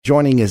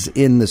Joining us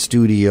in the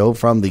studio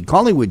from the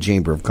Collingwood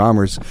Chamber of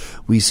Commerce,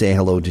 we say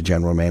hello to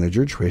General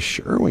Manager Trish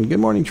Irwin. Good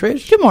morning,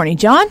 Trish. Good morning,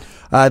 John.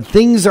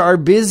 Things are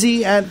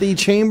busy at the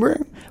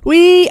Chamber?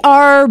 We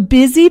are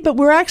busy, but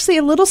we're actually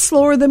a little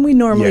slower than we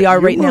normally are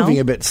right now. You're moving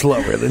a bit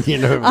slower than you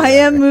normally I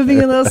am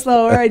moving a little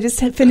slower. I just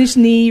had finished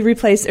knee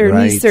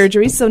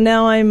surgery, so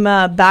now I'm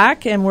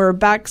back, and we're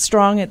back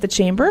strong at the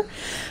Chamber.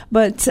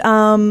 But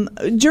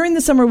during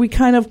the summer, we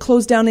kind of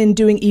closed down in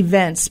doing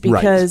events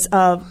because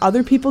of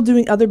other people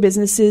doing other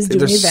businesses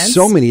doing events. There's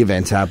so many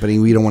events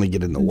happening, we don't want to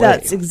get in the way.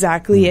 That's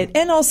exactly it.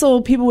 And also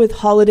people with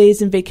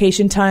holidays and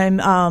vacation time,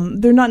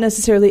 they're not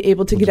necessarily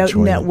able to get out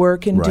and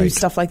network and do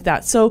stuff like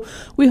that. So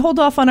we hold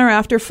off on our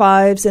after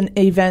fives and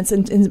events,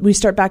 and we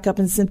start back up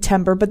in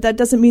September. But that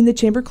doesn't mean the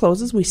Chamber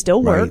closes. We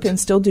still work and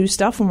still do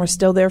stuff, and we're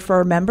still there for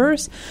our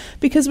members,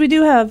 because we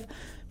do have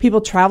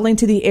people traveling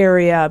to the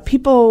area,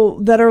 people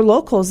that are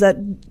locals that,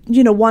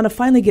 want to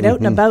finally get out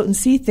and about and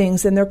see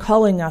things, and they're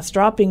calling us,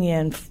 dropping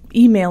in,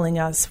 emailing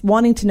us,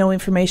 wanting to know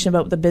information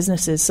about the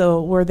businesses.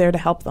 So we're there to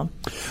help them.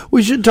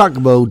 We should talk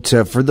about,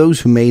 for those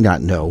who may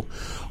not know,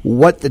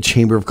 what the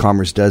Chamber of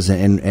Commerce does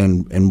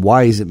and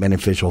why is it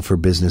beneficial for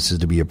businesses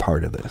to be a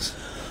part of this?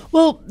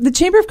 Well, the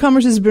Chamber of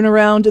Commerce has been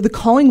around, the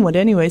Collingwood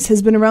anyways,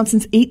 has been around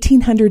since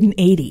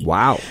 1880.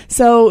 Wow.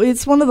 So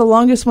it's one of the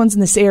longest ones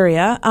in this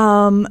area.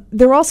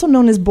 They're also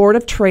known as Board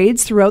of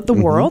Trades throughout the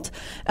world.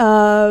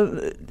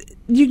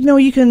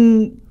 You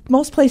can...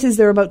 Most places,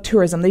 they're about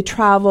tourism. They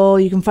travel,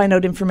 you can find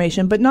out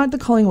information, but not the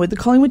Collingwood. The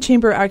Collingwood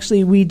Chamber,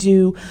 actually, we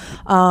do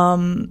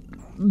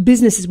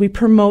businesses. We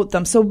promote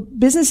them. So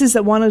businesses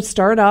that want to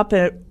start up,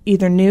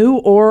 either new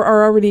or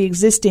are already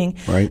existing,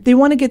 they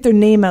want to get their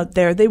name out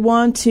there. They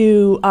want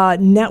to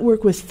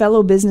network with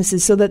fellow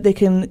businesses so that they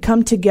can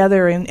come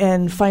together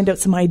and find out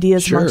some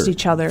ideas amongst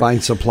each other.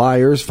 Find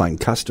suppliers, find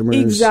customers.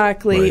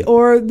 Exactly.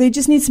 Or they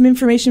just need some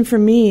information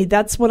from me.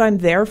 That's what I'm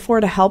there for,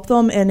 to help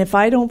them. And if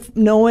I don't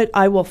know it,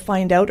 I will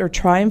find out or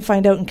try and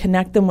find out and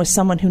connect them with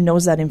someone who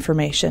knows that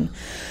information.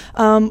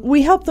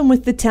 We help them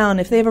with the town.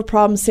 If they have a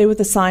problem, say with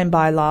a sign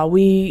bylaw,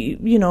 we,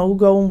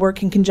 go and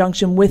work in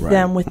conjunction with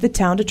them, with the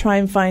town, to try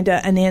and find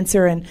an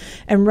answer and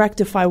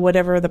rectify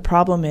whatever the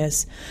problem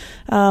is.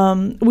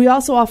 We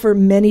also offer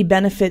many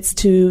benefits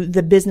to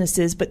the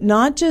businesses, but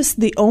not just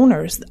the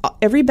owners.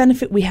 Every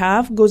benefit we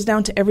have goes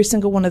down to every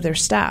single one of their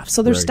staff.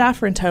 So their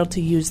staff are entitled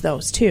to use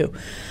those too.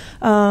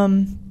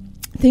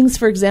 Things,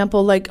 for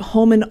example, like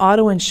home and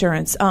auto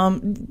insurance.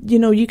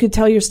 You could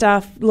tell your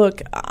staff,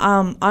 look,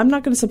 I'm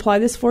not going to supply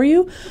this for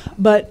you,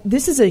 but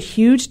this is a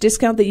huge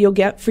discount that you'll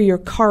get for your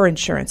car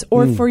insurance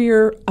or for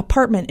your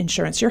apartment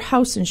insurance, your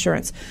house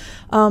insurance.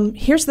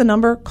 Here's the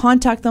number.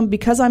 Contact them.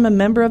 Because I'm a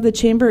member of the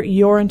Chamber,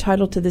 you're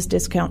entitled to this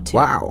discount too.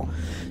 Wow.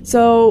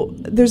 So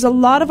there's a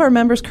lot of our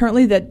members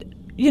currently that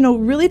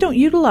really don't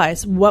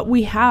utilize what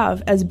we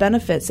have as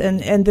benefits,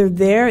 and they're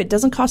there. It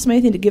doesn't cost them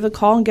anything to give a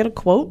call and get a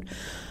quote.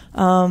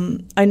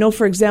 I know,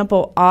 for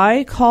example,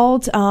 I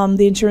called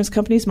the insurance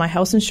companies. My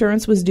house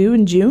insurance was due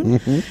in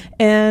June,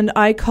 and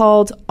I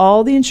called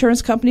all the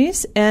insurance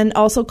companies and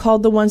also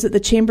called the ones that the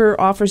Chamber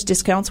offers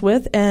discounts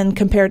with and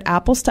compared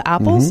apples to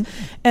apples,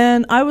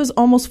 and I was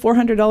almost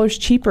 $400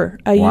 cheaper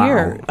a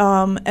year,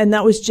 and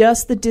that was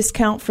just the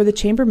discount for the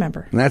Chamber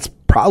member. And that's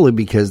probably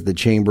because the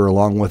Chamber,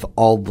 along with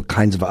all the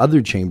kinds of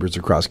other chambers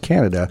across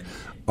Canada,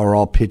 are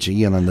all pitching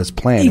in on this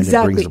plan.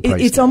 Exactly. And it brings the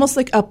price it's down. almost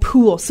like a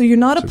pool. So you're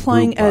not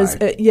applying as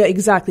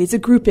exactly. It's a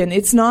group in.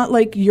 It's not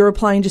like you're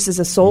applying just as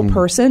a sole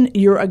person.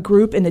 You're a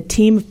group and a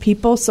team of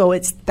people. So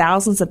it's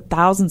thousands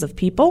of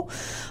people,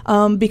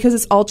 because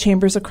it's all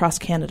chambers across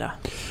Canada.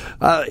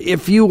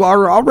 If you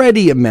are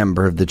already a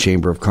member of the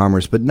Chamber of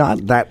Commerce but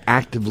not that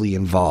actively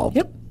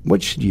involved,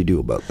 what should you do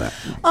about that?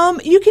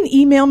 You can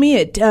email me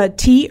at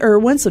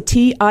TIRWIN, so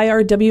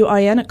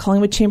TIRWIN at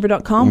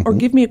collingwoodchamber.com, or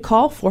give me a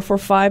call,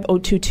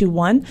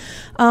 445-0221.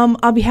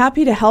 I'll be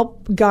happy to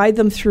help guide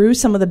them through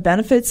some of the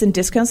benefits and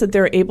discounts that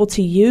they're able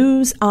to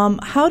use.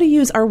 How to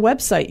use our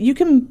website. You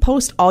can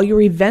post all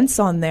your events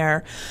on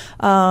there.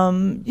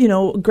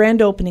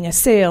 Grand opening, a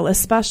sale, a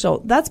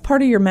special. That's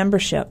part of your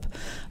membership.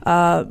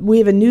 We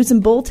have a news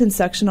and bulletin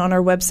section on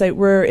our website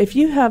where if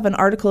you have an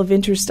article of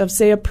interest of,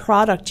 say, a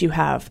product you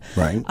have,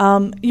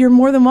 you're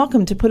more than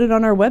welcome to put it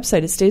on our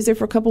website. It stays there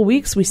for a couple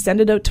weeks. We send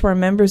it out to our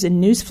members in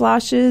news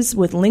flashes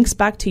with links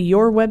back to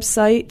your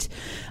website.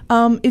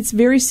 It's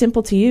very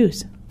simple to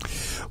use.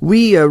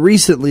 We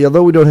recently,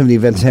 although we don't have any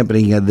events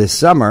happening this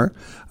summer,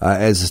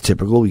 as is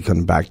typical, we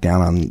come back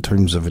down on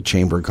terms of a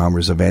Chamber of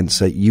Commerce events.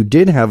 You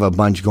did have a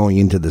bunch going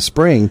into the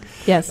spring.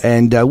 Yes.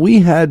 And we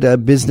had a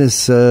business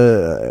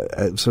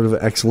sort of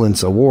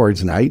excellence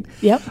awards night.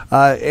 Yep.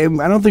 And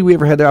I don't think we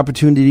ever had the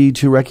opportunity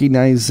to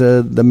recognize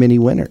the many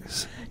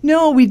winners.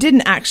 No, we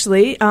didn't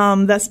actually.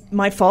 That's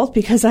my fault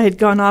because I had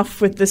gone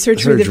off with the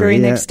surgery the very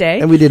next day.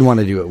 And we didn't want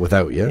to do it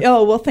without you.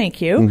 Oh, well,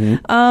 thank you.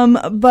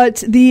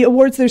 But the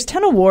awards, there's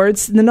 10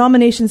 awards. The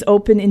nominations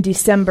open in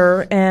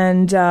December,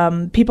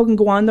 and people can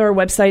go on their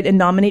website and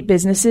nominate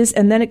businesses,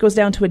 and then it goes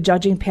down to a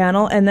judging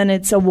panel, and then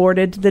it's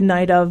awarded the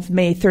night of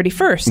May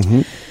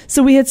 31st.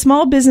 So we had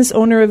Small Business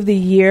Owner of the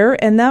Year,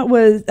 and that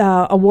was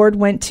award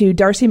went to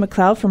Darcy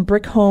McLeod from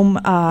Brick Home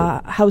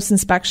House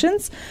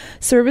Inspections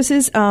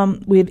Services.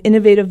 We have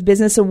Innovative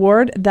Business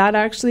Award. That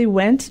actually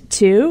went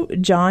to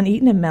John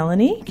Eaton and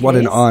Melanie Case. What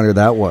an honor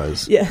that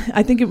was. Yeah,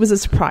 I think it was a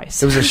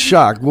surprise. It was a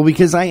shock. Well,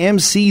 because I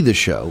MC the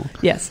show.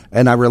 Yes.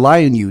 And I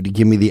rely on you to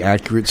give me the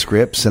accurate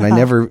scripts, and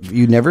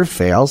you never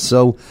fail.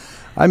 So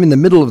I'm in the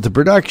middle of the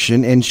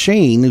production, and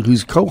Shane,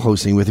 who's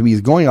co-hosting with me,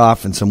 is going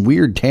off in some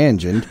weird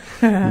tangent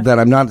that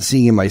I'm not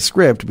seeing in my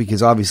script,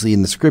 because obviously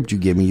in the script you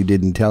gave me, you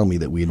didn't tell me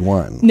that we had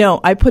won.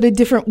 No, I put a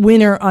different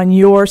winner on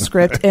your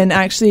script and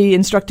actually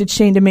instructed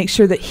Shane to make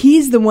sure that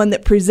he's the one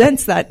that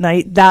presents that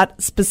night,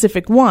 that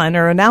specific one,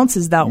 or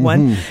announces that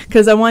one,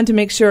 because I wanted to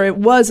make sure it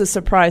was a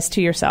surprise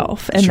to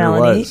yourself and Sure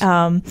Melanie.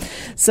 was.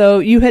 So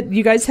you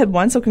guys had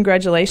won, so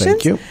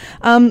congratulations. Thank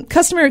you.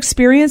 Customer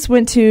experience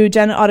went to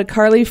Janet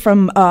Ottacarley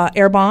from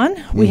Airbon.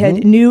 We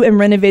had new and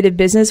renovated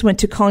business went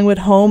to Collingwood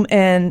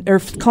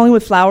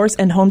Collingwood Flowers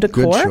and Home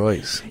Decor. Good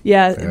choice.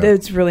 Yeah,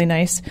 that's really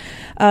nice.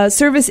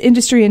 Service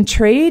industry and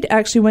trade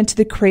actually went to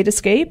the Crate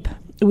Escape.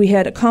 We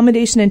had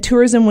accommodation and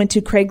tourism went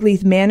to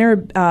Craigleith Manor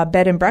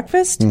Bed and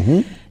Breakfast.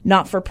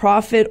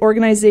 Not-for-profit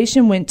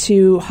organization went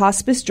to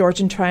Hospice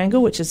Georgian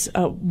Triangle, which is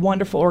a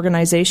wonderful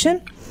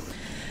organization.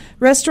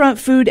 Restaurant,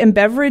 food, and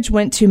beverage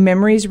went to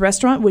Memories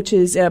Restaurant, which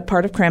is a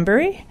part of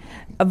Cranberry.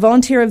 A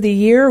Volunteer of the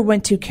Year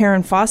went to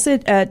Karen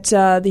Fawcett at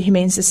the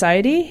Humane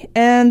Society.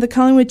 And the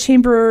Collingwood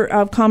Chamber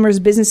of Commerce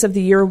Business of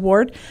the Year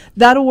Award.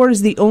 That award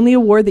is the only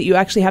award that you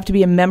actually have to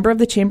be a member of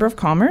the Chamber of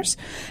Commerce.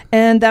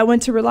 And that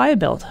went to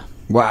Reliabuild.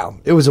 Wow.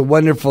 It was a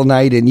wonderful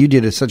night, and you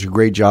did such a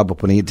great job of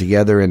putting it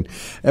together. And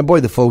boy,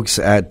 the folks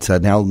at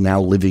now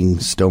Living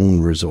Stone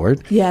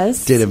Resort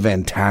did a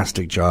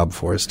fantastic job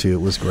for us, too.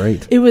 It was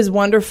great. It was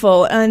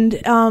wonderful. And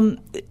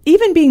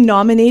even being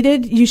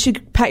nominated, you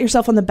should pat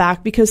yourself on the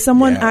back because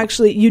someone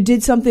you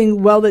did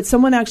something well, that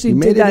someone actually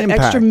did that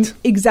extra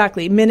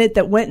minute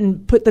that went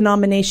and put the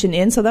nomination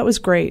in. So that was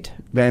great.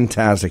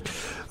 Fantastic.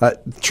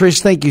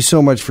 Trish, thank you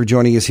so much for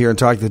joining us here on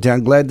Talk the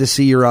Town. Glad to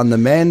see you're on the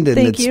mend, and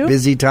it's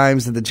busy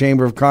times at the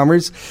Chamber of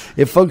Commerce.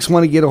 If folks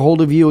want to get a hold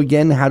of you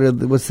again,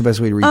 what's the best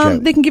way to reach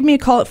out? They can give me a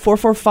call at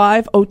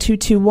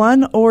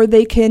 445-0221, or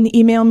they can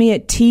email me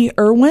at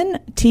TIRWIN,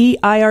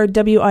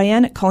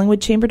 TIRWIN at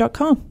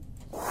collingwoodchamber.com.